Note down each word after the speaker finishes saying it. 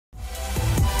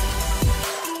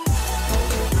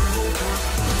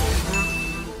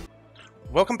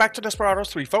Welcome back to Desperados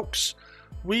 3, folks.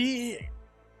 We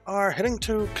are heading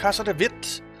to Casa de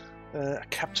Witt, a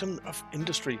captain of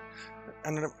industry.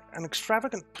 An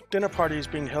extravagant dinner party is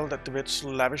being held at de Witt's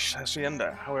lavish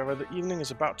hacienda. However, the evening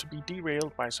is about to be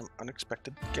derailed by some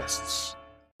unexpected guests.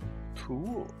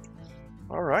 Cool.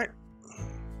 Alright.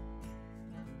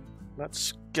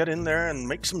 Let's get in there and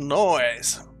make some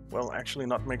noise. Well, actually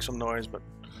not make some noise, but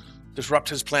disrupt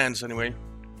his plans anyway.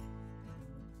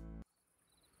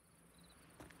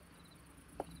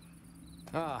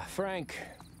 Ah, Frank,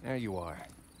 there you are.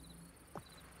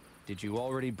 Did you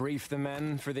already brief the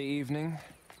men for the evening?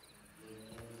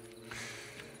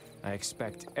 I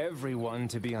expect everyone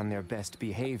to be on their best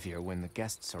behavior when the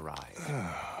guests arrive.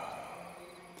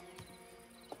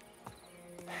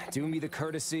 Do me the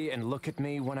courtesy and look at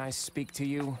me when I speak to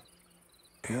you.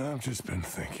 Yeah, I've just been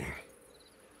thinking.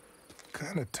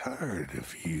 Kinda tired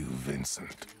of you,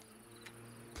 Vincent.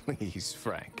 Please,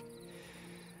 Frank.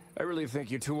 I really think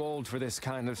you're too old for this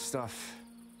kind of stuff.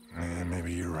 Yeah,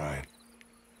 maybe you're right.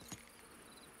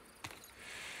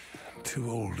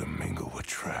 Too old to mingle with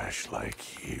trash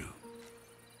like you.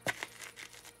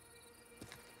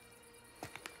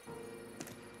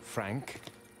 Frank?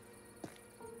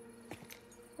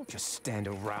 Don't just stand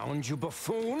around, you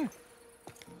buffoon!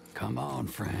 Come on,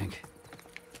 Frank.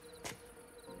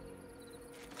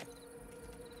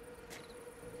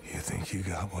 You think you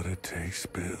got what it takes,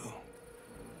 Bill?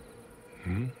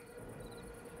 Hmm?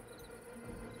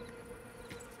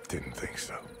 Didn't think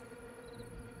so.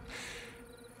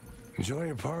 Enjoy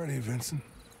your party, Vincent.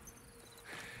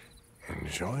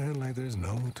 Enjoy it like there's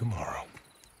no tomorrow.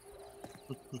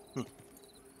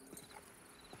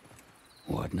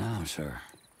 What now, sir?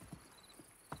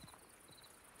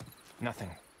 Nothing.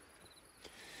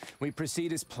 We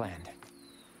proceed as planned.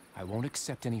 I won't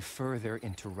accept any further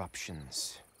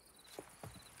interruptions.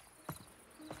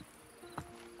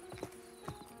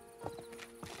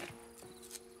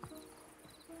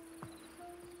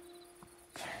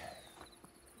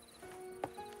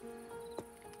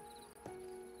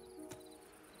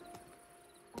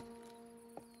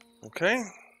 Okay.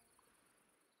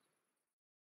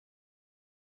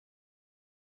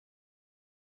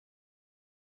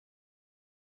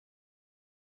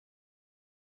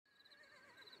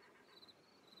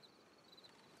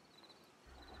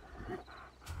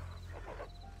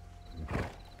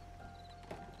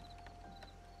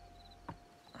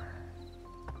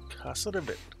 Casa de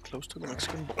Witt, close to the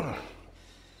Mexican border.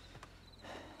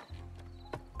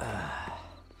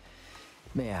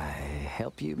 May I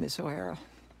help you, Miss O'Hara?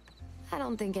 I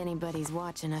don't think anybody's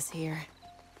watching us here.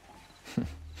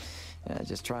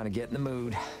 Just trying to get in the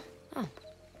mood. Oh,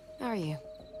 how are you?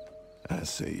 I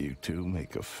say you two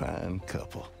make a fine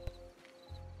couple.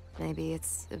 Maybe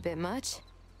it's a bit much?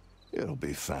 It'll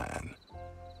be fine.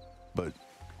 But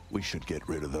we should get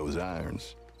rid of those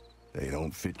irons. They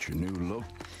don't fit your new look,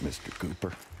 Mr.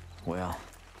 Cooper. Well,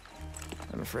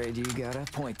 I'm afraid you got a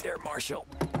point there, Marshal.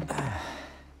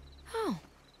 Oh,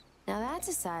 now that's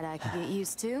a sight I could get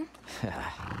used to.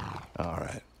 All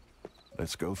right,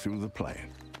 let's go through the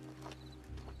plan.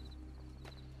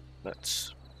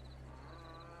 Let's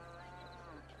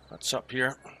up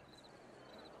here.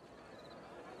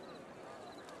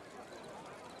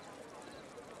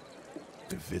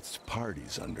 De Witt's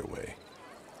party's underway.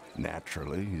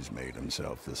 Naturally, he's made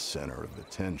himself the center of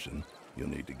attention. You'll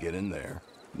need to get in there,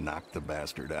 knock the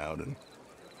bastard out, and,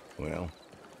 well,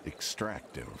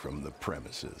 extract him from the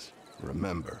premises.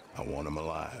 Remember, I want him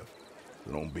alive,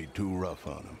 so don't be too rough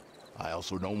on him. I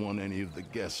also don't want any of the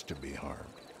guests to be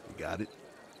harmed. You got it?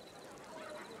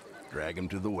 Drag him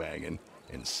to the wagon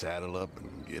and saddle up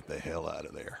and get the hell out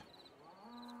of there.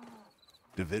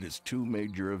 De Witt has two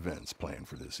major events planned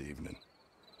for this evening.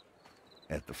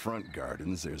 At the front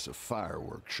gardens, there's a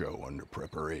fireworks show under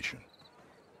preparation.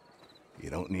 You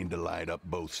don't need to light up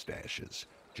both stashes.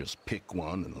 Just pick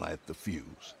one and light the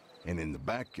fuse. And in the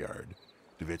backyard,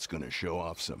 De Witt's gonna show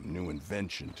off some new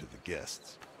invention to the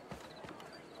guests.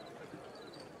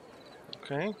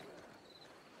 Okay.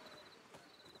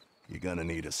 You're gonna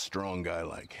need a strong guy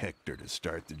like Hector to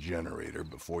start the generator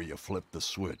before you flip the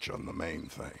switch on the main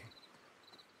thing.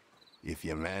 If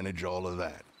you manage all of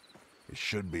that, it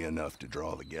should be enough to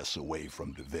draw the guests away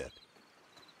from de Witt.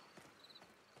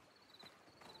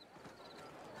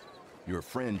 Your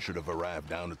friend should have arrived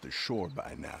down at the shore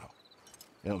by now.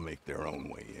 They'll make their own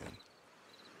way in.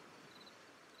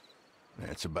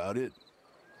 That's about it.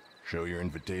 Show your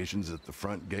invitations at the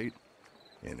front gate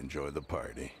and enjoy the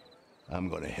party. I'm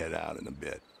gonna head out in a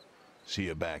bit. See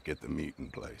you back at the meeting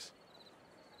place.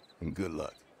 And good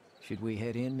luck. Should we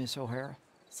head in, Miss O'Hara?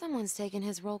 Someone's taken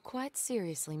his role quite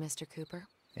seriously, Mr. Cooper.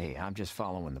 Hey, I'm just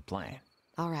following the plan.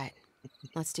 All right,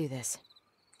 let's do this.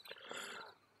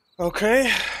 Okay.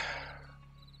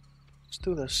 Let's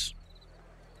do this.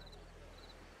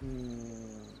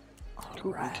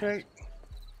 Cool. Right. Okay.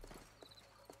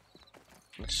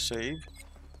 Let's save.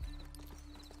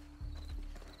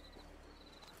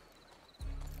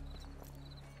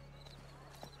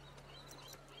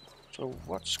 So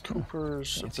what's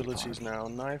Cooper's fancy abilities party. now?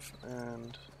 Knife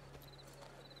and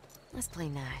Let's play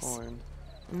nice. coin.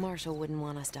 Marshall wouldn't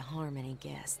want us to harm any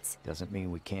guests. Doesn't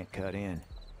mean we can't cut in.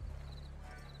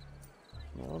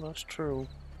 Well, that's true.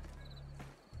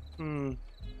 Good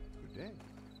day.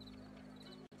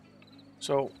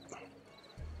 So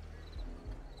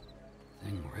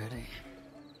Thing ready.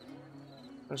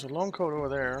 there's a long coat over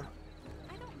there.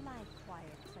 I don't like quiet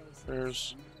places.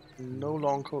 There's no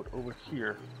long coat over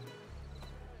here.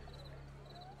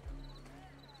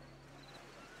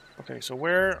 Okay, so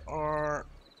where are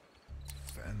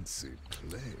Fancy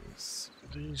place.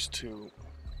 these two?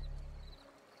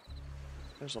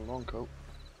 There's a long coat.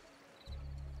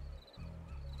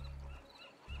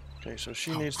 Okay, so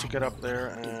she needs to get up there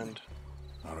and...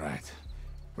 All right,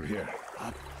 we're here.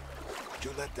 Did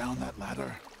you let down that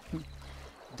ladder?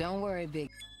 Don't worry, big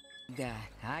guy.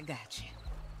 I got you.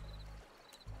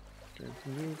 Okay,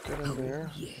 can you get in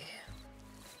there? Yeah.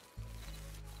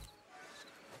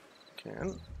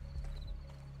 Can.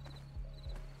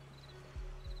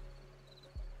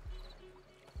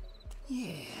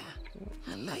 Yeah.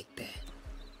 I like that.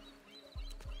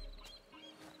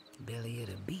 Belly of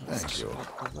the beast. Thank you.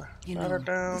 You Ladder know,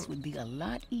 down. this would be a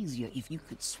lot easier if you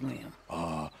could swim.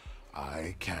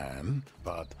 I can,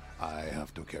 but I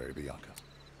have to carry Bianca.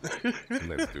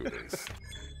 Let's do this.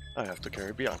 I have to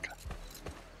carry Bianca.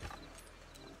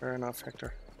 Fair enough,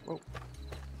 Hector. Whoa.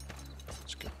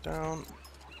 Let's get down.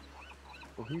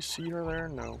 Will he see her there?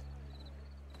 No.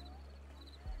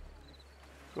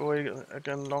 Go away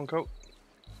again, long coat.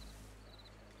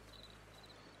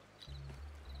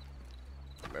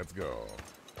 Let's go.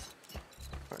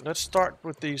 Alright, let's start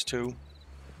with these two.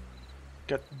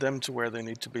 Get them to where they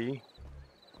need to be.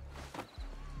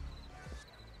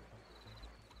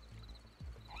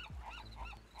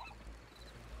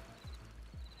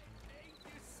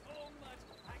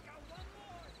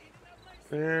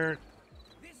 They're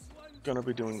gonna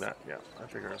be doing that. Yeah, I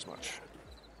figured as much.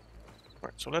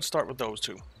 Alright, so let's start with those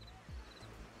two.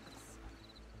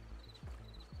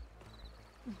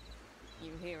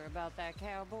 You hear about that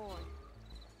cowboy?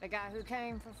 The guy who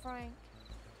came for Frank?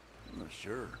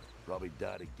 Sure. Probably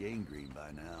died of gangrene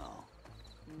by now.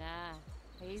 Nah,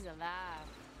 he's alive.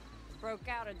 Broke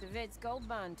out of DeWitt's gold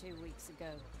mine 2 weeks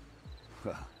ago.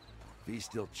 If he's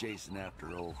still chasing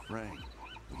after old Frank,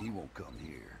 he won't come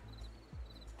here.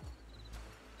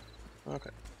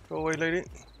 Okay, go away, lady.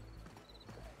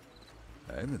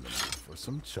 I'm in the mood for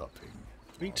some chopping.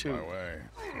 Me too. My way.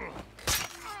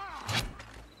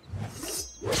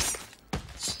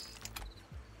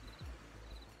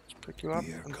 Pick you up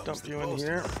Here and comes dump the you in postman.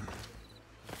 here.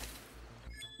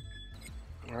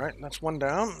 Alright, that's one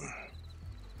down.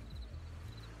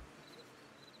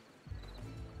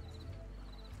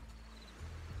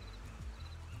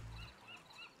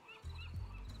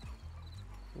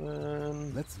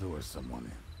 Then Let's lure someone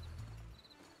in.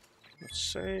 let's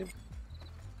save.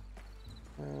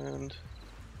 And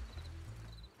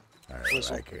I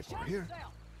Whistle. like it. We're here.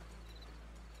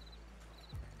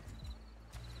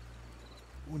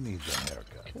 Who needs a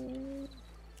haircut?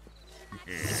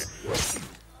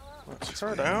 let's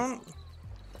her down.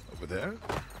 Over there?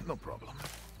 No problem.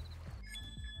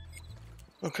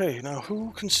 Okay, now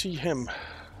who can see him?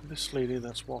 This lady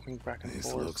that's walking back and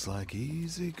This forth. looks like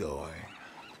easy going.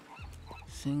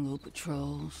 Single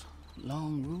patrols,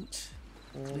 long routes,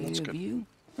 Let's clear get view.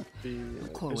 the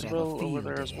McCoy would have a Isabelle over field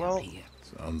there day as out well. here.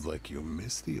 Sounds like you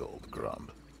miss the old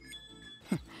grump.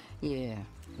 Yeah,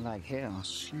 like hell.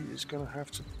 She is gonna have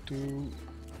to do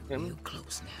him. Real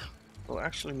close now. Well,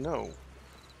 actually, no.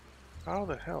 How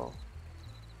the hell?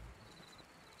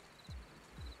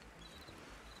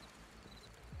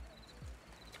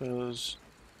 Because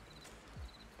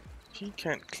he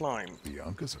can't climb.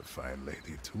 Bianca's a fine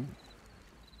lady, too.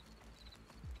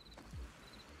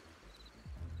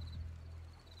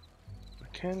 I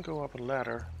can go up a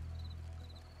ladder.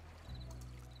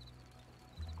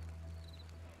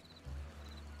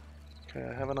 Okay,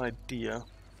 I have an idea.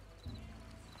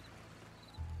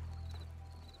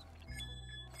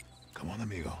 Come on,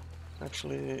 amigo.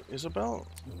 Actually, Isabelle,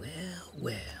 Well,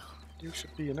 well. you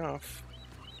should be enough.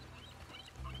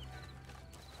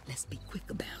 Let's be quick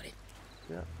about it.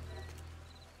 Yeah.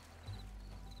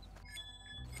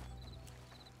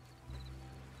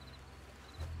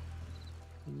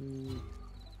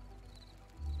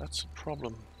 That's a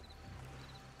problem.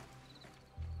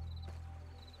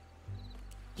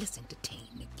 Let's entertain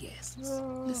the guests.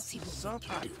 Let's see what we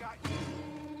can do.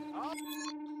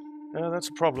 Yeah, that's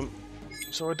a problem.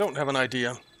 So I don't have an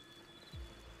idea.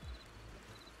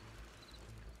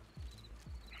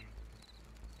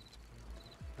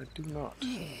 I do not.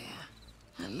 Yeah,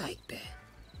 I like that.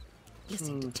 Let's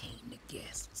entertain the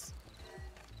guests.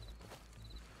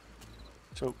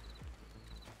 So,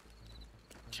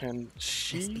 can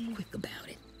Let's be she? quick about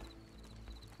it.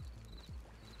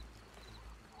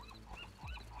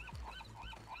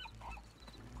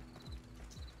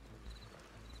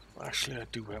 Actually, I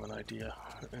do have an idea.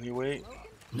 Anyway,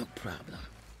 No problem.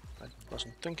 I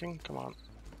wasn't thinking. Come on.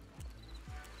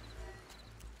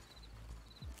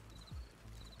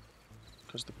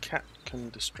 Because the cat can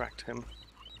distract him.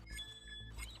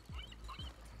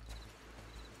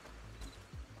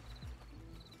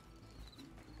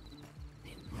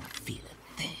 Didn't want to feel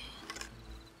a thing.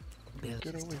 Bill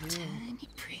Get is over a here. tiny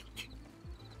prick.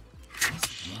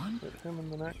 This one Hit him in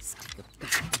the neck. is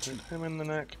about Hit him in the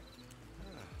neck.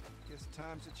 Guess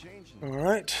times are changing.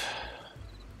 Alright.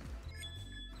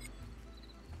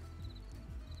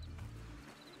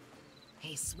 Hey,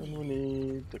 Then sweet. we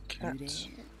need the cat You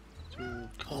to there?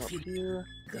 come Off up you here.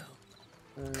 go.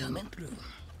 And Coming through.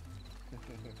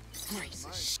 Grace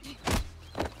of shit.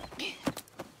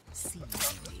 See you on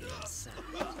the inside.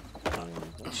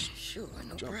 let's Sure,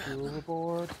 no jump you problem.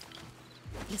 overboard.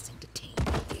 Let's entertain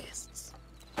the guests.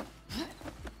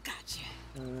 Gotcha.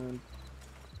 And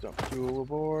dump you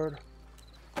overboard.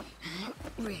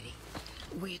 Ready.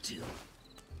 Where to?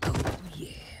 Oh, yeah.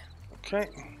 Okay.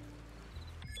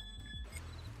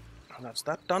 And that's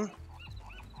that done.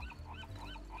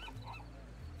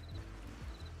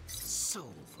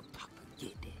 Soul for Papa Get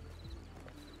it.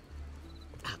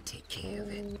 I'll take care of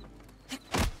it.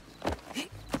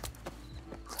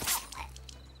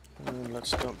 And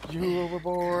let's dump you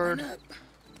overboard. Coming up.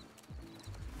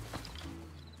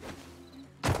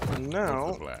 And now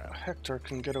What's the plan? Hector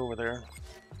can get over there.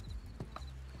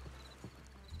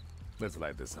 Let's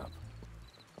light this up.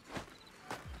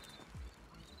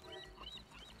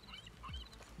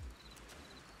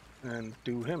 And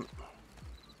do him.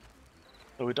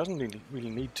 Though he doesn't really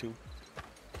need to.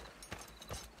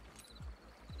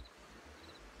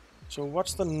 So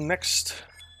what's the next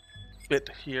bit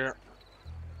here?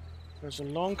 There's a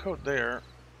long coat there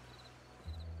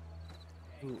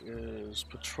who is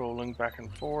patrolling back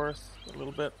and forth a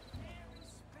little bit.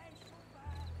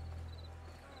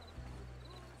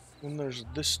 Then there's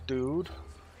this dude.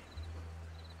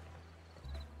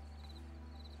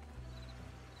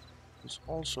 Who's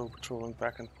also patrolling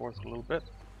back and forth a little bit.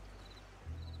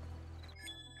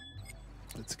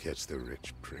 Let's catch the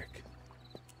rich prick.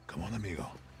 Come on, amigo.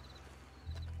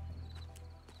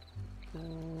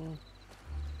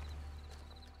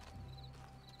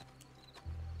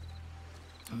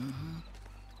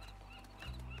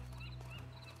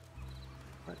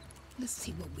 Let's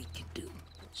see what we can do.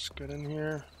 Let's get in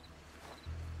here.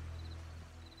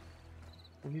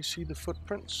 Can you see the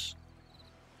footprints?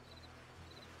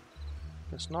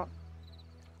 Guess not.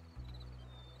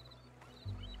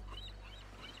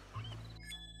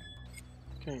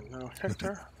 Okay, now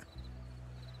Hector,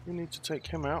 you need to take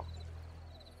him out.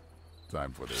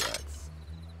 Time for the axe.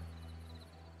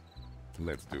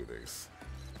 Let's do this.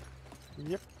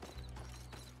 Yep.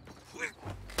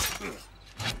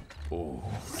 Oh,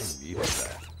 I needed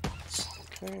that.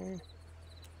 Okay.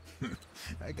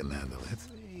 I can handle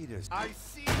it.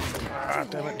 Ah,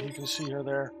 damn it, you can see her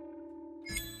there.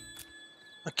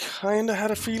 I kinda had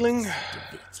a feeling.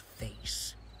 Its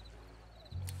face.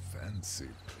 Fancy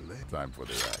play. Time for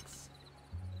the axe.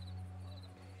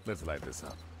 Let's light this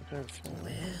up. Okay,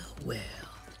 fine. Well.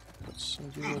 Put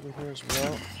some you over here as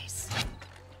well. Nice.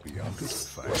 Beyond this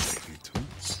fire lady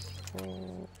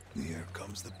too. Here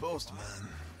comes the postman.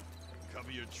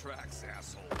 Cover your tracks,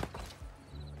 asshole.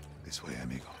 This way,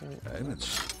 amigo. Okay, I'm in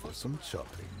for some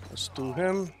shopping. let's do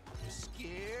him.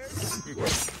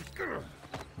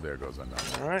 There goes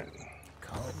another. Alright.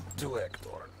 Come to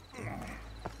Hector.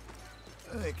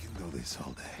 I can do this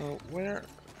all day. So where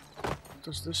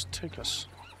does this take us?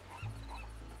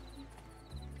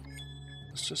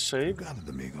 Let's just save. Got it,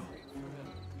 amigo.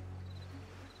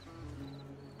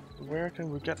 Where can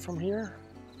we get from here?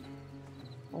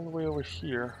 All the way over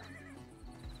here.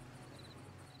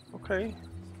 Okay.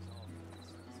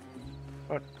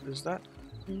 But is that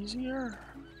easier?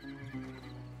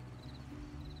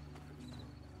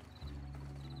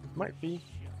 It might be.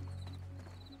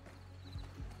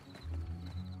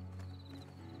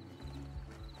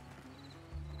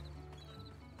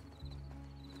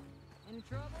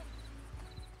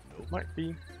 Might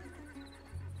be.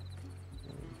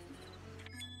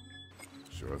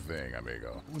 Sure thing,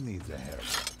 amigo. Who needs a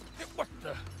haircut? What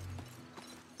the?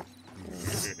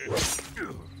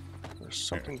 There's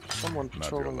someone Not your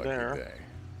patrolling lucky there. day.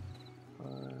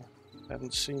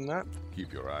 Haven't seen that.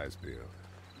 Keep your eyes peeled.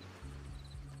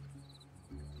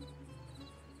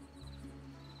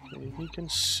 Okay, he can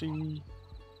see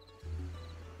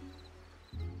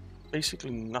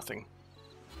basically nothing.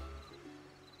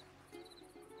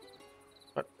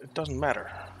 But it doesn't matter.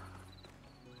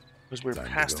 Because we're Time to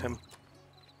past go. him.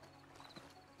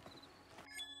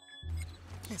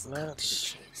 Let's cut to the Let's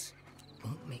chase.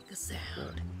 Won't make a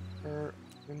sound. put her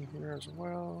in here as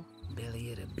well.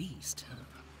 Belly of the beast, huh?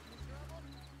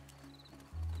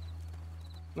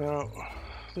 Now,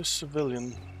 this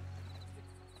civilian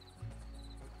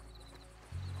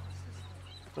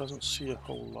doesn't see a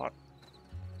whole lot.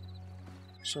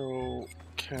 So,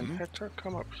 can Hector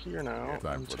come up here now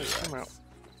Time and for take the him out? ice.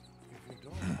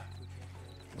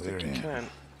 I think he can.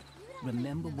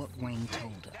 Remember what Wayne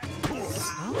told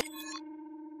us.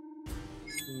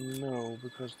 No,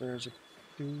 because there's a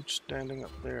dude standing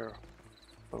up there.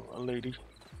 Oh, a lady.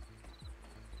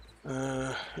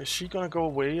 Is she gonna go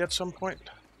away at some point?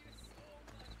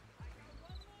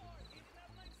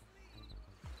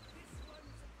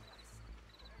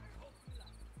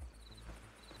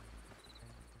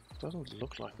 Doesn't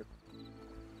look like it.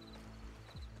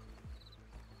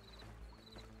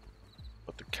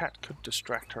 But the cat could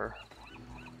distract her.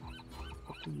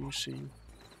 What do you see?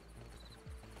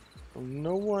 Well,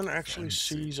 no one actually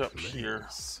sees up here.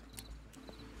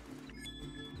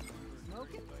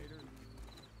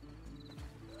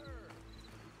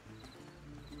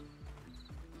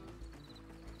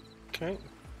 Okay.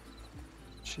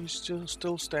 She's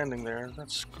still standing there.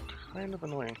 That's kind of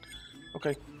annoying.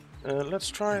 Okay. Let's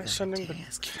try sending the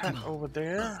cat over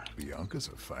there. Bianca's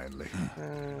a fine lady.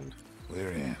 And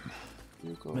We're in.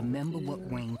 you go Remember here. what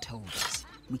Wayne told us.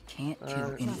 We can't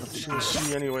kill any of the She'll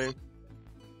see anyway.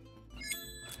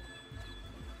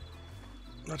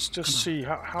 Let's just see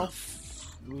how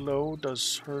low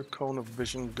does her cone of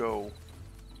vision go.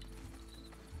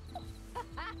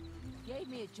 Gave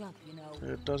me a jump, you know.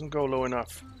 It doesn't go low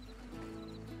enough.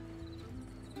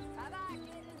 Bye-bye,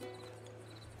 kitten.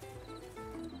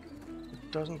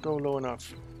 It doesn't go low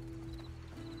enough.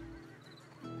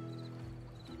 Can't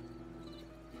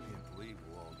believe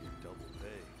we'll all get double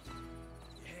pay.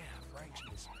 Yeah, Frank's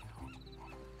missing out.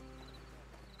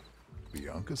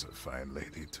 Bianca's a fine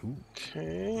lady, too.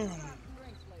 Okay.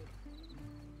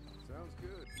 Sounds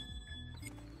good.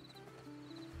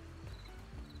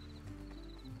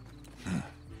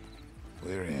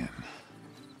 We're in.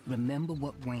 Remember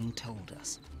what Wayne told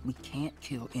us. We can't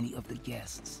kill any of the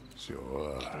guests.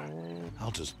 Sure.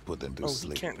 I'll just put them to Oh, he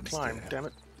sleep can't instead. climb, damn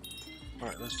it.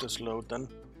 Alright, let's just load then.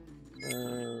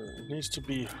 It needs to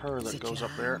be her that Set goes your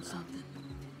up eye there on something.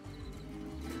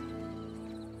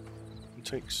 and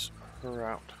takes her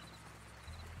out.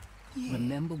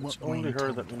 Remember what It's only Wayne her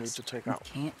told that we need us. to take we out.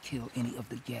 can't kill any of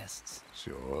the guests.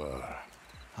 Sure.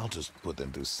 I'll just put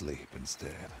them to sleep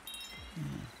instead.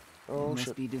 Oh Must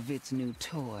shit. be DeVitt's new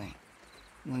toy.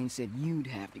 Wayne said you'd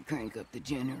have to crank up the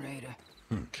generator.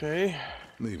 Okay.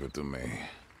 Leave it to me.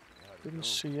 Didn't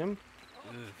see him.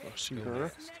 Or see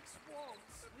her.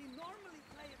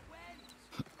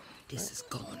 This is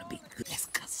gonna be good. Let's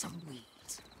cut some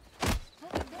weeds.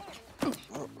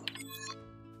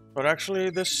 But actually,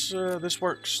 this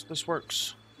works. This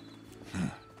works.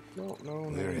 No,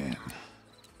 We're in.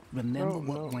 Remember No,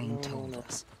 what no, Wayne no, told no.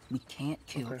 us. We can't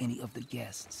kill Okay. any of the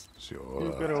guests. You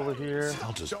Sure. get over here.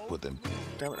 I'll just put them.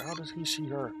 Damn it! How does he see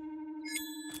her?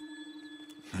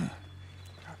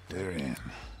 We're in.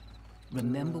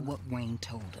 Remember what Wayne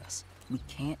told us. We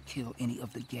can't kill any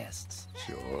of the guests.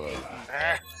 Sure.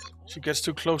 Ah, she gets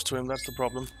too close to him. That's the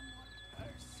problem.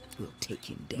 We'll take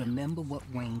him down. Remember what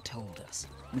Wayne told us.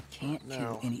 We can't No.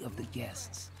 kill any of the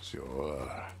guests.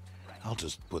 Sure. I'll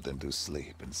just put them to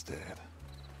sleep instead.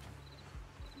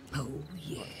 Oh,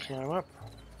 yeah. Climb up.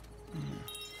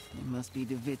 It must be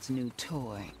DeVitt's new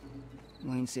toy.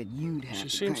 Wayne said you'd have She to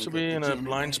seems crank to up be the in a generator.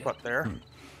 blind spot there.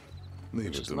 Leave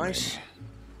Which it is to nice. me.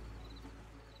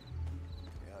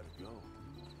 How'd it go?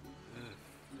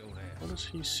 What does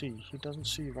he see? He doesn't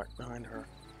see right behind her.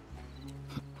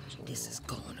 So This is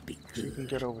gonna be she can good.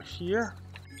 get over here.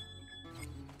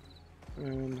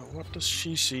 And what does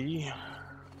she see?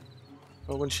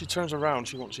 Well, when she turns around,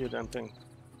 she won't see a damn thing.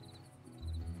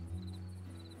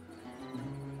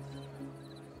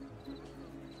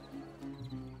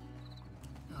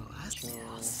 Oh, I see.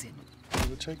 I'll send Can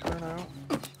we take her now?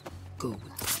 go with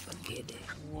propaganda. get there.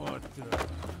 What the?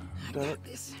 I Damn got it.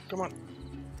 this. Come on.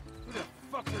 Who the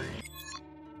fuck are you?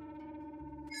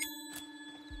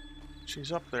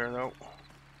 She's up there though.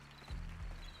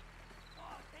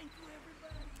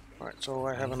 Alright, so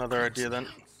I have another idea then.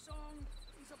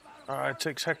 It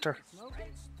takes Hector.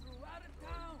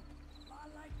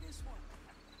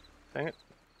 Dang it.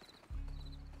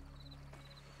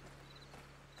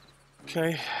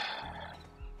 Okay.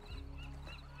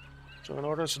 So in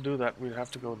order to do that, we'd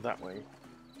have to go that way.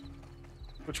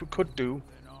 Which we could do.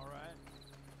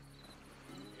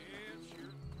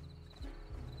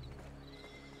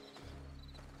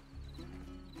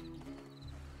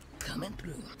 Coming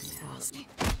through.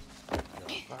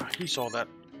 He saw that.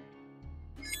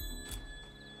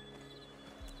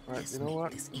 Alright, Let's you know make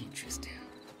what? this interesting.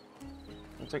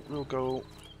 I think we'll go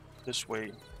this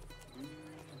way.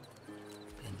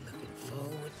 Been looking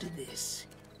forward to this.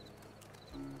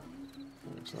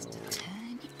 Just a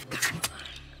tiny bit.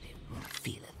 They won't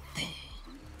feel a thing.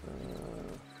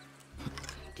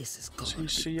 This is going Does to he be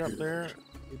see good. up there?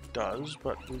 It does,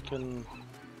 but we can...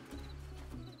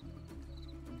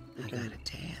 I got a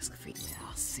task for you.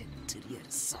 I'll send it to the other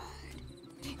side.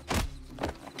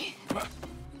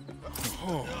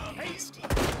 Nasty.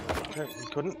 Okay, we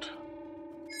couldn't.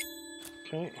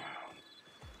 Okay.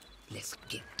 Let's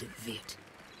get to it.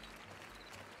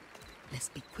 Let's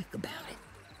be quick about it.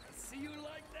 See you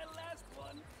like that last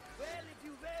one. Well, if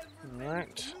you've ever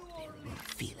Alright. They won't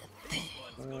feel a thing.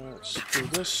 Let's do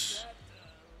this.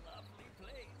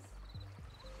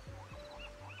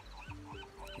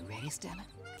 You ready, Stella?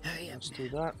 Hurry up. Let's do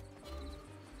that.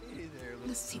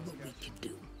 Let's see what we can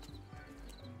do.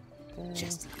 Okay.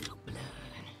 Just a little blood.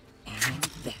 And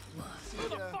that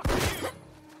one.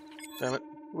 Damn it.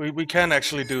 We can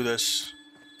actually do this.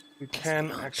 We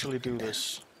can actually do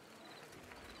this.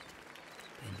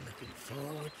 Been looking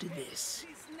forward to this.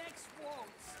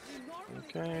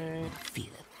 Okay. Feel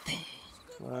a thing.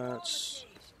 Let's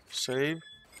save.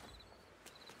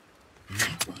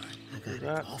 That one. I Do got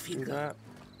that. it. Off you Do go. that.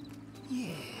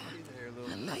 Yeah.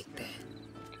 I like that.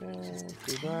 Okay.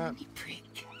 Do that. Tiny prick.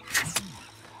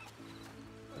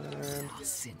 And I'll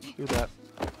send it. do that.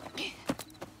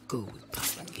 Go with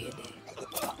Papa Giddy.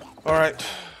 Alright.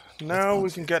 Now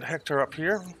we can get Hector up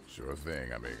here. Sure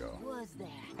thing, amigo. Was there?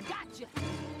 I got you.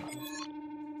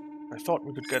 I thought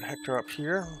we could get Hector up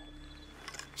here.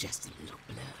 Just a little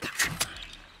blood.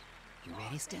 You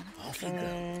ready, Stella? Off you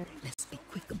go. Let's be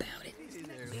quick about it.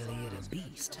 Belly of the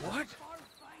beast. What?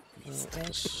 Let's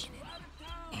Yes.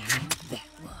 and that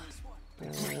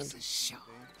one. Nice and sharp.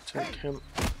 Take him.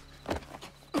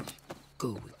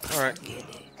 Go with Papa Alright.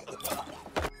 Giddy.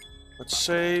 Let's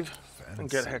save and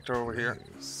get Hector over here.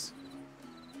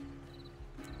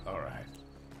 All right.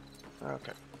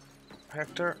 Okay.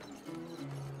 Hector.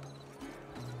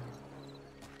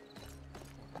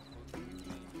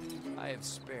 I have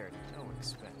spared no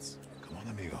expense. Come on,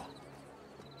 amigo.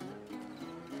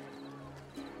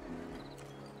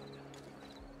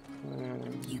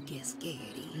 You get scared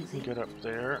You easy. can get up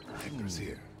there. Hector's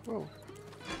here. Whoa.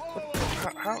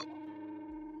 How?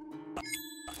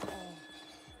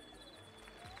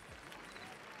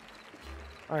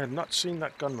 I had not seen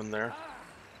that gunman there.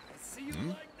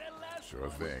 Sure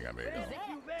thing, amigo.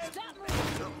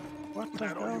 What the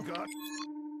hell?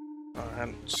 I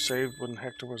hadn't saved when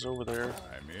Hector was over there.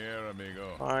 I'm here,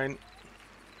 amigo. Fine.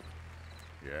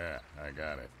 Yeah, I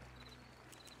got it.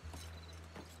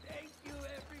 Thank you,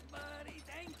 everybody.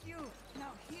 Thank you.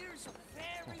 Now here's a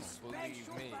very Believe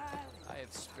special me, valley. I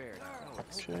have spared no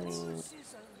expense. Okay. Loses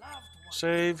a loved one.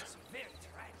 Save. It's very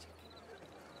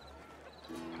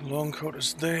tragic. Longcoat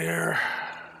is there.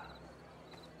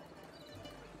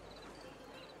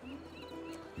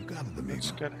 You got it, amigo.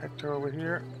 Let's get Hector over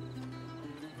here.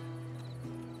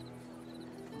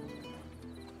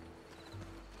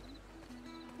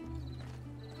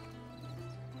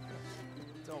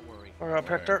 Don't worry. Hurry up,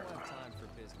 Hector. Time for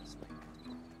business.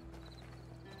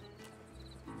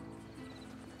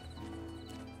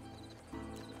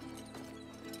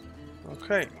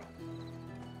 Okay.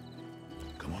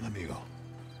 Come on, amigo.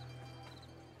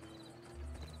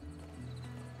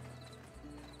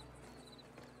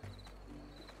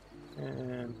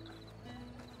 And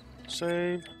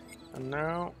save. And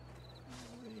now.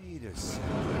 Wait a second.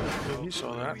 Yeah, he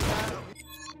saw that.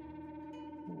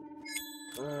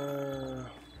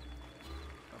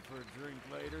 Up for a drink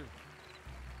later?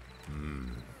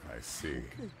 I see.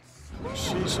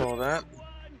 She saw that.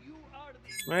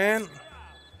 Man.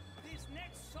 This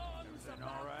next song's about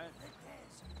all right? the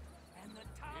desert and the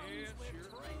towns where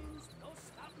trains don't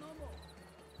stop no more.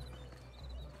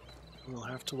 We'll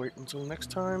have to wait until next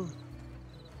time.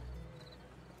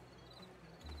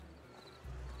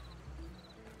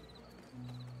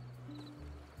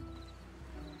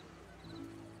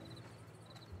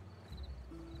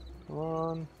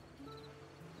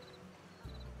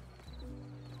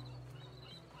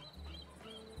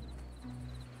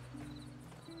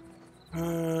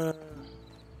 Where's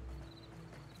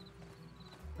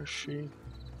she?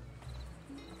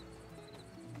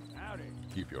 Howdy.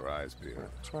 Keep your eyes peeled.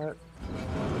 Try it.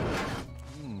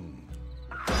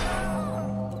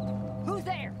 Who's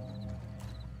there?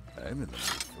 I'm in the mood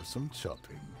for some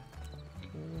chopping.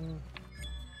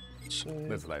 Save.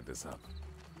 Let's light this up.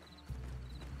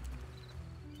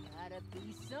 Gotta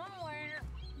be somewhere.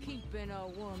 Keeping a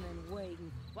woman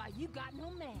waiting while you got no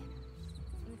manners.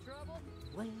 In trouble?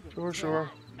 Wait Sure, sure.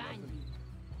 I find you.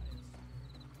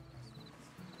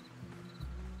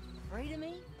 Afraid of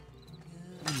me?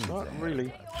 Not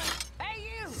really. Hey,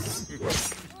 you!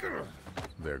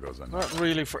 There goes another. Not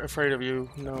really afraid of you,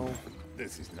 no.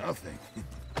 This is nothing.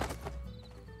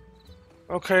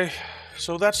 Okay,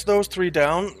 so that's those three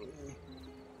down.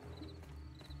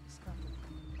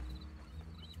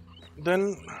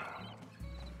 Then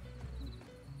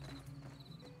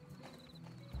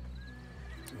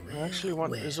I actually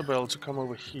want Isabelle to come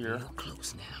over here. Real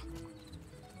close now.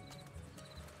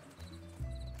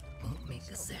 Won't make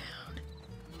a sound.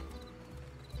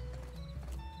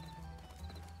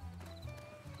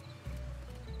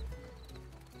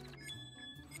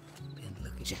 Been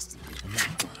looking just a little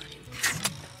that one.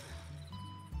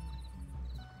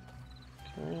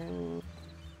 Okay.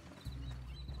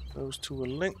 Those two are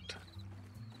linked.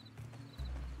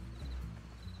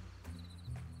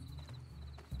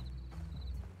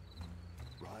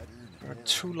 There are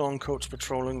two long coats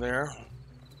patrolling there.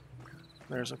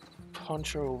 There's a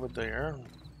poncho over there.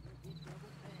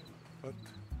 But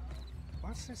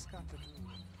what's this got to do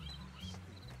with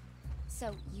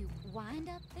So you wind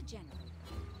up the generator,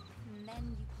 and then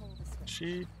you pull the switch.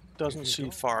 She doesn't see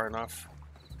far enough,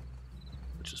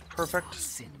 which is perfect.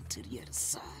 Send him to the other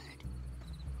side.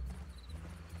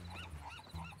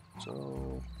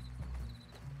 So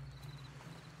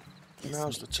This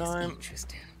now's the makes this time.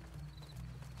 interesting.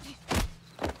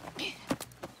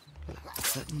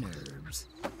 Cut nerves.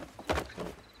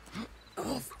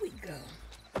 Off we go.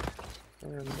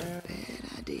 And there.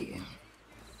 Bad idea.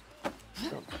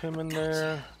 Dump him in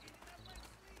there.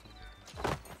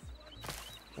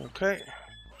 Okay.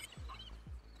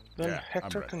 Then Yeah, I'm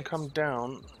Hector ready. can come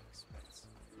down.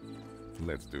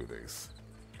 Let's do this.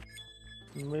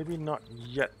 Maybe not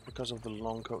yet because of the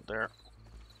long coat there.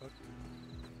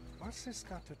 what's this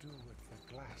got to do with the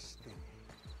glass thing?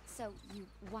 So you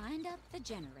wind up the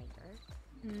generator,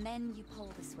 and then you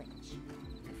pull the switch.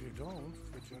 If you don't,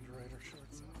 the generator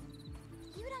shorts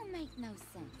out. You don't make no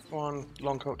sense. Go on,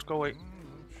 long coat, go away. I'm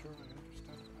sure I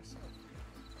understand it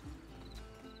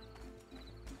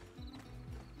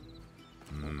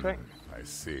myself. Okay, I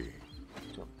see.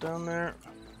 jump down there.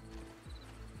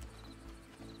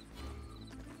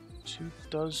 She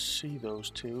does see those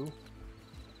two.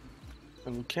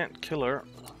 And we can't kill her.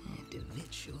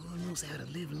 DeVitt sure knows how to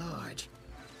live large.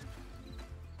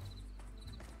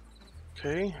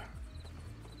 Okay.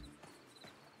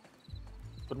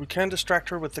 But we can distract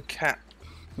her with the cat.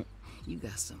 You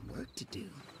got some work to do.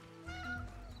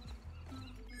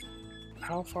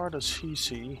 How far does he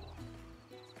see?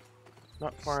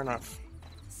 Not far enough.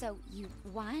 So you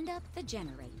wind up the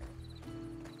generator.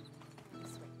 The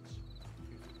switch.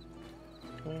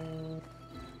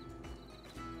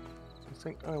 I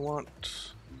think I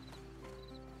want...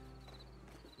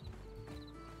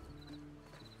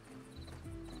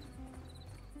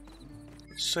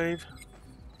 Save.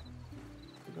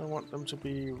 I want them to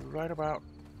be right about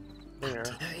there.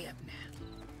 Hurry up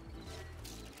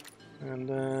now. And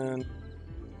then...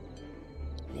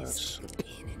 Let's Let's... stick a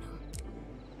pin in them.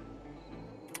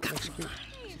 Let's Got get...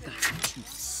 you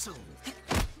so.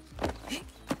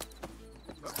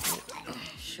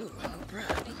 Sure, no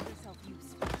problem. Make yourself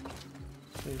useful.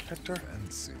 Hey, Hector,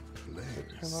 Fancy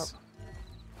pick him up.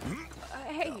 place.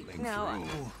 Hey, now.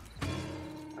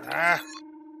 Ah!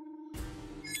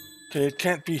 Okay, it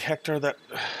can't be Hector that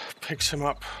picks him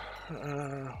up. I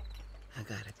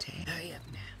gotta tag. Hurry up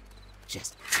now.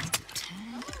 Just in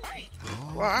time.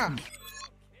 Wow!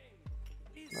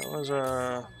 That was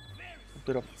a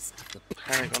bit of Stick a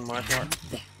panic on my part.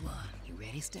 that one. You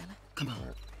ready, Stella? Come on.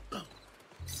 Go.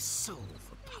 So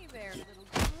for Hey Papa. there, little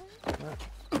girl.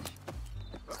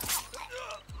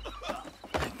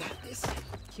 I got this.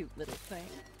 Cute little thing.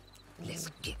 Let's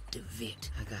get DeVitt.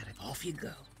 I got it. Off you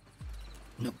go.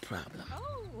 No problem.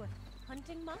 Oh,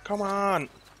 hunting monkeys. Come on!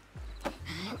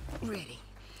 Ready.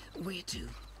 Where to?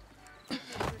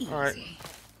 Alright. Easy.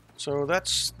 So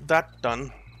that's that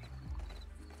done.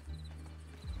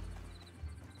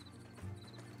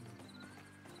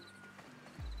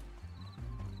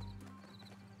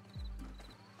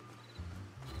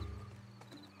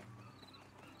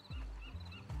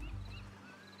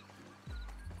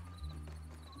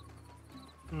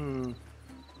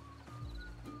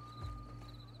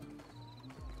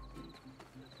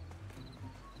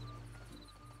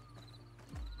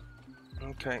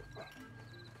 Okay.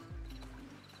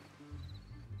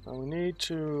 Now we need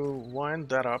to wind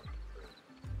that up.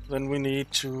 Then we need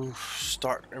to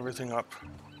start everything up.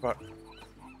 But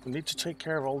we need to take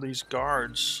care of all these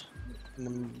guards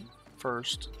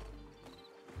first.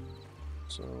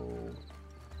 So...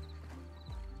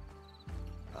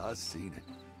 I seen it.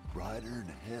 Brighter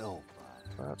than hell.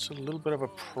 That's a little bit of a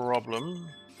problem.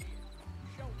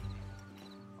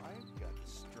 I ain't got the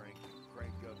strength to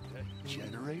crank up that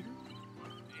generator.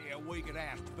 Yeah, we could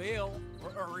ask Bill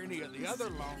or any of the other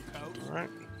long coats. All right.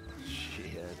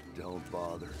 Shit, don't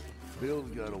bother. Bill's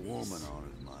got a woman on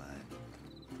his mind.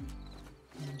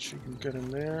 And she can get in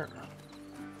there.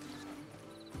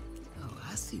 Oh,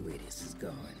 I see where this is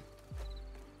going.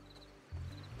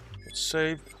 Let's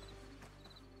save.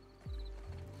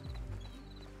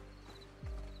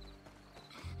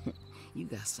 You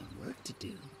got some work to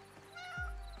do.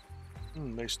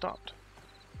 They stopped.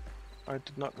 I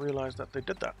did not realize that they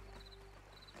did that.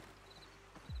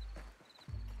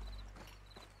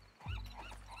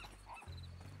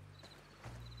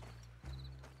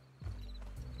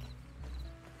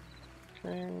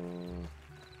 Okay.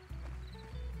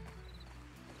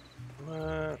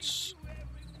 Let's...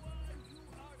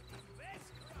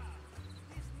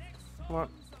 Come on.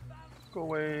 Go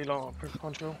away, long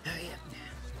Poncho. Hurry up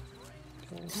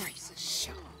now. Price is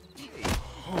sharp.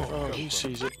 Oh, he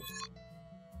sees it.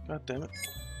 God damn it.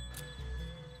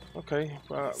 Okay,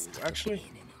 actually...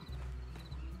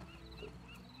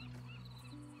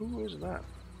 Who is that?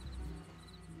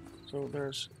 So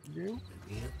there's you?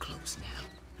 Real close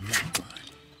now. Not one.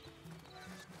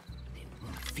 They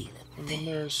won't feel it. And then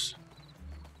there's...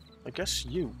 I guess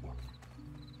you.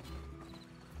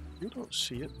 You don't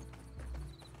see it.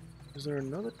 Is there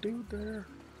another dude there?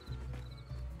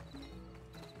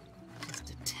 Just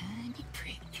a tiny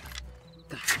prick.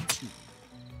 Got you.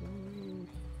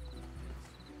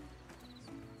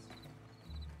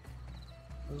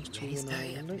 Those two Ready, are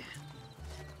stay up not now.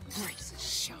 Price is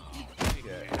sharp.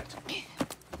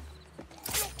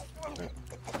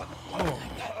 Oh,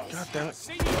 god damn it.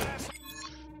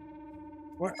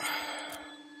 What?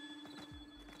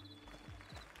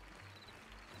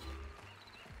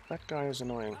 That guy is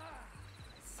annoying.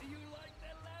 See you like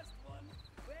that last one?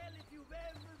 Well, if you've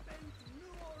ever been to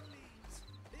New Orleans,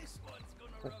 this one's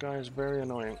gonna That guy is very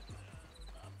annoying.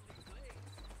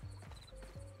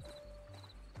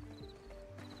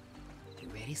 You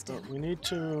ready, Stella? But we need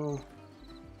to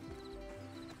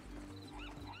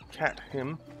cat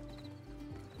him.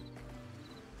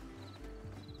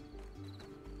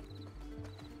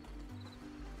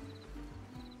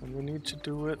 And we need to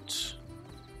do it.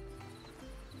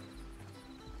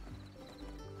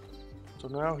 So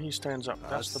now he stands up.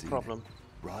 That's the problem.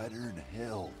 Brighter than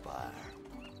hellfire.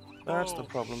 That's the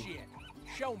problem. Shit.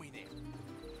 Show me then.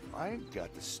 I ain't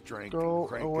got the strength Go to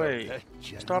crank away. up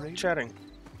that Stop generator. chatting.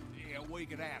 Yeah, we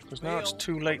could ask Because now it's Bill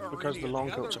too late or because any the of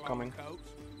long other coats are coming. coats.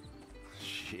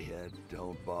 Shit,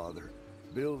 don't bother.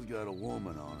 Bill's got a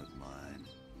woman on his mind.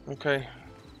 Okay.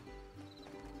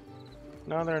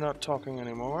 Now they're not talking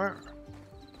anymore.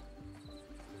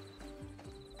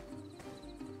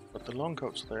 But the long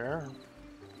coat's there.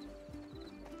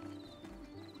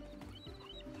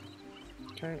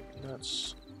 Okay,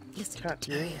 let's Listen, cat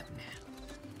you. hurry up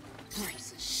now.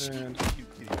 Price is sharp. And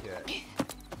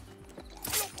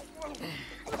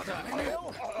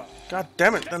god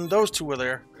damn it, then those two were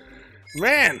there.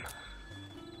 Man!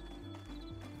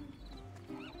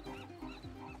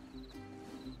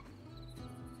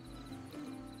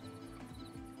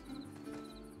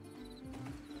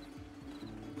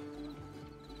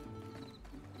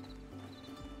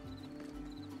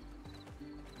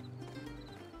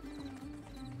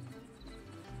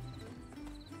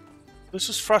 This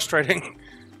is frustrating,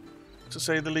 to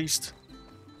say the least.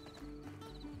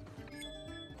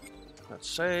 Let's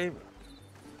save.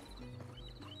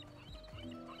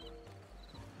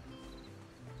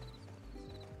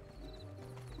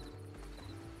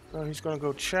 Now he's gonna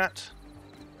go chat.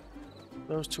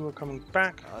 Those two are coming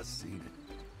back. I seen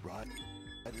it. Brighter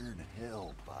than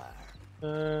hellfire.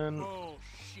 And Oh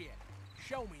shit.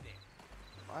 Show me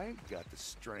then. I ain't got the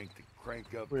strength to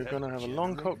crank up we're that gonna have a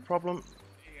long generator. coat problem.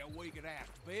 Yeah, we could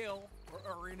ask Bill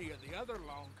or any of the other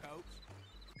long coats.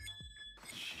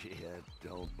 Shit,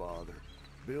 don't bother.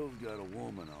 Bill's got a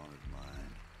woman on his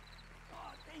mind.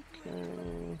 Oh, thank you, Okay.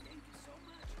 everybody. Thank you so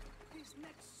much. This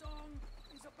next song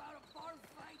is about a bar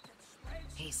fight that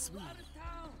spreads Hey, sweet. out of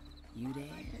town. You there?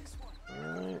 Like this one.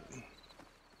 Alright.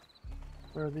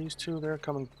 Where are these two? They're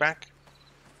coming back.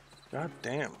 God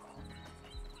damn.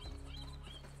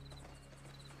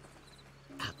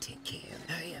 I'll take care of it.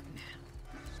 Hurry up now.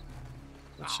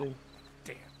 Let's see.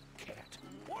 Damn cat.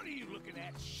 What are you looking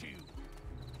at, shoe?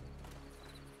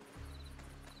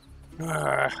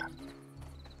 Ah.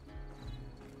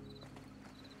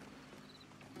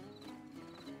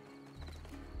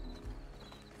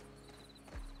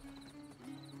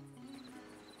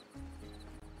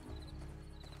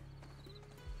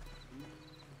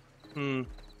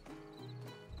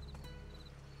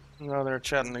 Now they're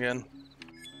chatting again.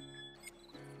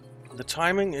 The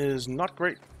timing is not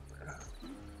great.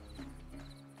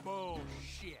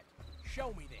 Bullshit.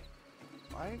 Show me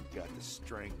that. I ain't got the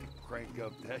strength to crank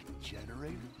up that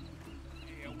generator.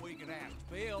 Yeah, we can ask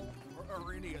Bill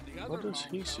or any of the other. What does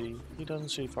he see? He doesn't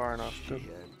see far enough. Shit,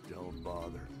 don't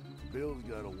bother. Bill's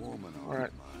got a woman on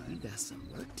Alright. You got some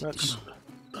work to Let's. do.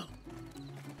 Go.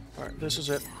 Alright, this is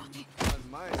it. On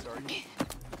my sergeant.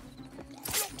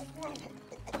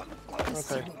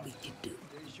 Okay. What we can do.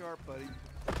 Stay sharp, buddy.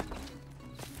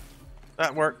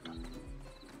 That worked.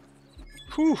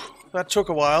 Whew, that took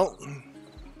a while.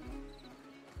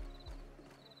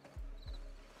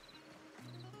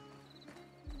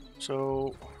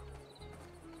 So,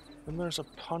 then there's a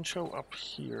poncho up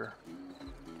here.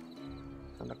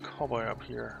 And a cowboy up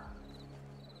here.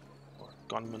 Or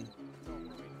gunman.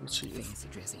 Let's see. Fancy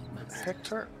dressing monster.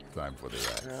 Hector? Time for the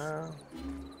axe. Yeah.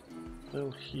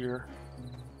 Bill here.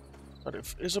 But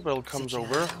if Isabelle comes Set your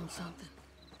over, eye on something.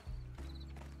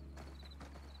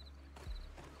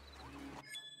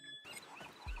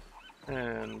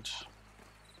 and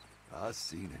I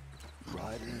seen it.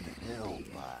 Rider and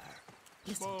hellfire.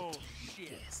 Listen to Bullshit.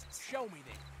 guests. Show me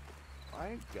that. I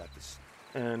ain't got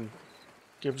the and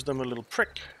gives them a little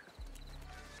prick.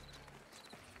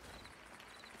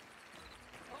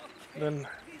 Then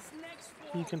This next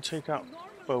he one. can take out Normally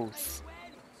both. play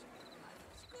weddings.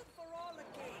 It's good for all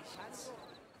occasions.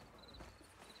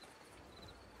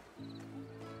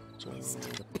 So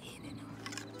Stick a pin in 'em.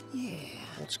 Yeah,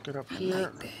 let's get up I here.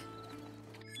 like that.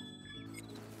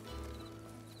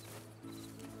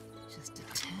 Just a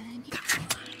tiny,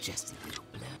 just a little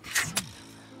blood.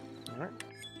 Alright.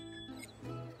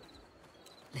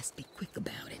 Let's be quick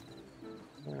about it.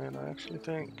 And I actually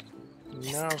think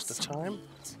now's the time.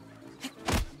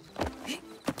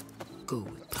 Go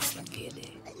with Papa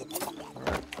Kelly.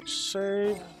 Alright,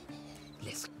 save.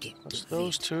 Let's get That's to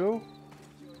those it. two.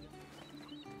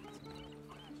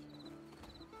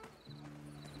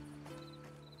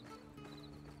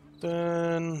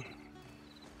 Then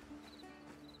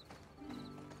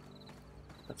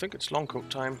I think it's long coat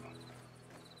time.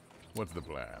 What's the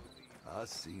plan? I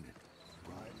seen it.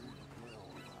 Rider and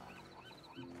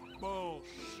hellfire.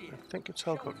 Bullshit. I think it's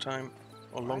hellcoat time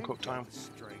or long coat time.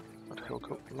 Strength. Not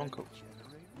hellcoat, long coat.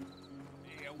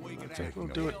 Yeah, we can I ask think we'll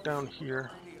Bill do it down here.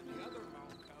 or any of the other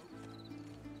long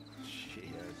coats.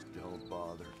 Shit, don't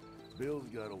bother. Bill's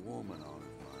got a woman on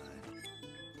his mind.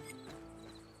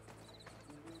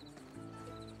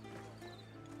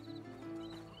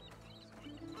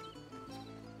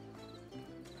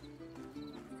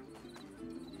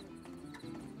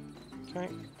 Okay.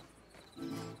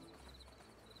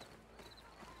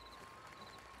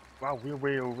 Wow, we're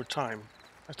way over time.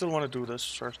 I still want to do this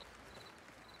first.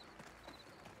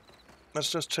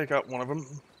 Let's just take out one of them.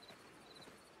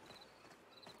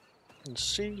 And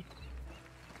see.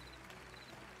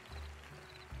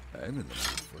 I'm in the mood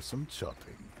for some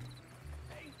chopping.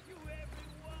 Thank you, everyone.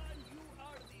 You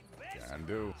are the best. Can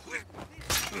do.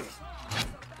 This is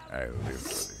all I live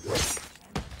for this.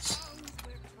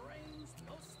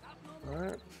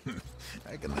 Alright,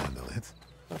 I can handle it.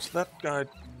 that's that guy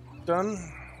done.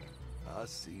 I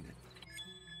seen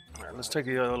it. Alright, let's take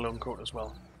the other long coat as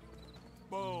well.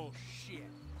 Bullshit.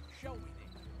 Show me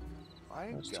that. I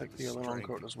ain't Let's got take the the other long strength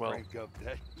coat to as well. crank up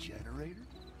that generator.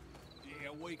 Yeah,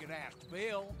 we can ask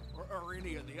Bill or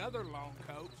any of the other long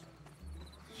coats.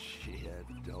 Shit,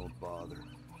 don't bother.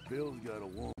 Bill's got a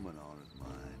woman on his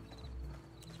mind.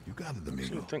 You got it, So I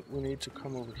amigo. think we need to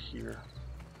come over here.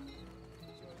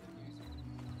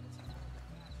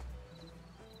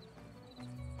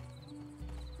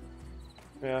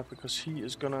 Yeah, because he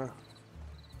is gonna...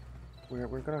 We're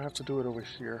gonna have to do it over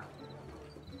here.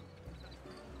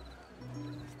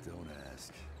 Don't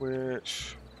ask.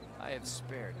 Which I have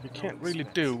spared. you no can't really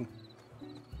expense. do.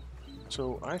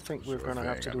 So I think we're Sure gonna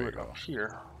have to thing, do it amigo. up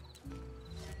here.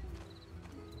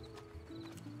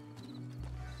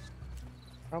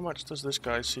 How much does this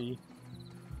guy see?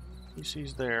 He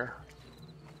sees there.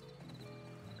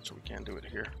 So we can't do it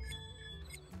here.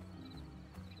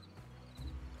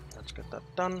 Let's get that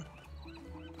done.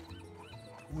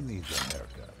 Who needs a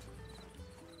haircut?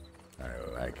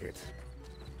 I like it.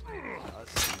 I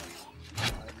seen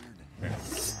it. Rider and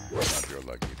hellfire. Not your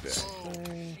lucky day.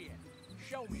 Bullshit.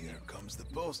 Here comes the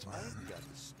postman. Got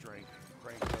the strength to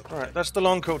crank up. Alright, that's the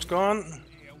long coat's gone.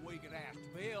 Yeah, we could ask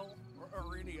Bill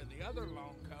or any of the other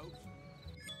long coats.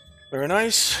 Very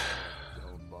nice.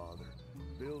 Don't bother.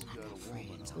 Bill's got a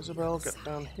woman on. Isabelle, get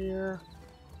down here.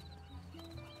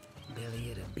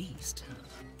 Belly of the beast, huh?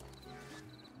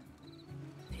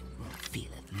 They won't feel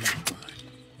it that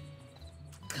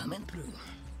one. Coming through.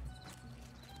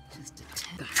 Just a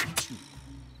tad.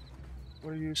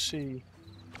 What do you see?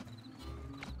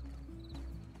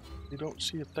 You don't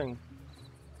see a thing.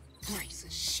 Razor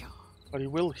sharp. But you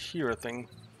will hear a thing.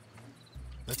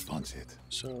 Let's punch it.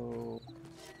 So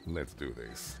Let's do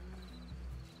this.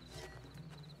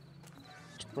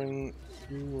 let's bring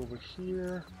you over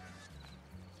here.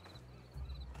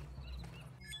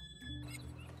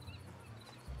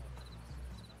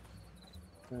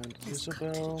 And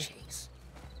Isabelle, Chase.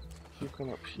 you come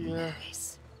up here.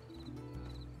 Nice.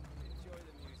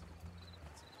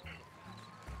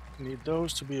 We need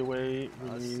those to be away. We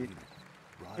I need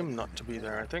see. him not to be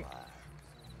there, I think.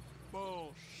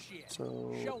 Bullshit.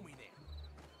 So Show me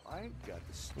that. I ain't got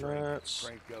the strength let's to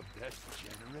crank up that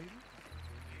generator.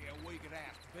 Yeah, we could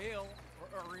ask Bill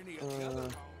or any of the other long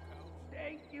coats.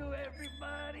 Thank you,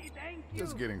 everybody. Thank you.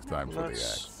 Just getting time for the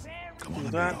let's axe. do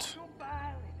that.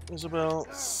 Isabelle,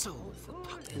 Soul for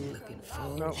popping looking for.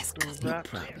 no, Yes, do no that.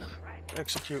 problem.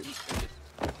 Execute.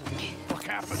 What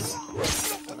happened?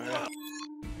 Alright.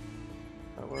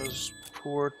 That was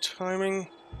poor timing.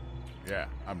 Yeah,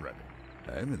 I'm ready.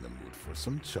 I'm in the mood for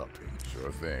some chopping.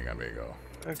 Sure thing, amigo.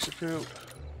 Execute.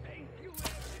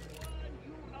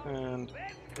 And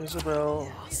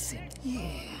Isabelle, Awesome.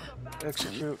 Yeah.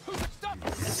 execute.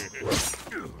 It's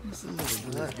a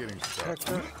little Alright, Getting stuck.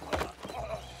 Hector,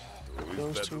 Always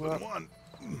those better two than up. one.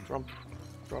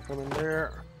 Drop him in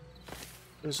there.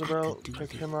 Isabelle,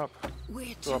 pick him up. Where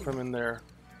Drop to? him in there.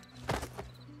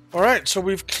 Alright, so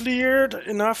we've cleared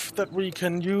enough that we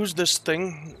can use this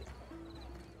thing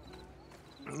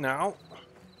now.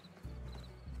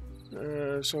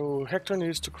 So Hector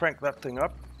needs to crank that thing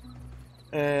up.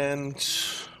 And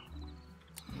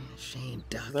Shame,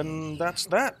 Doc. then that's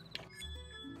that.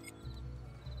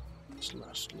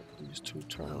 Let's let these two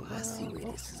turn around. I see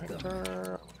where this is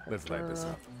Hector, Let's light this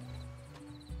up.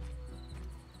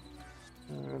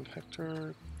 And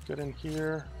Hector, get in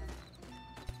here.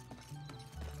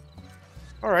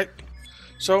 Alright,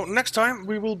 so next time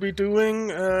we will be doing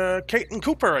Kate and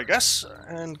Cooper, I guess,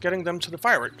 and getting them to the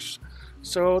fireworks.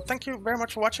 So thank you very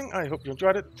much for watching. I hope you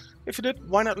enjoyed it. If you did,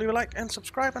 why not leave a like and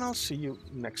subscribe, and I'll see you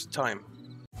next time.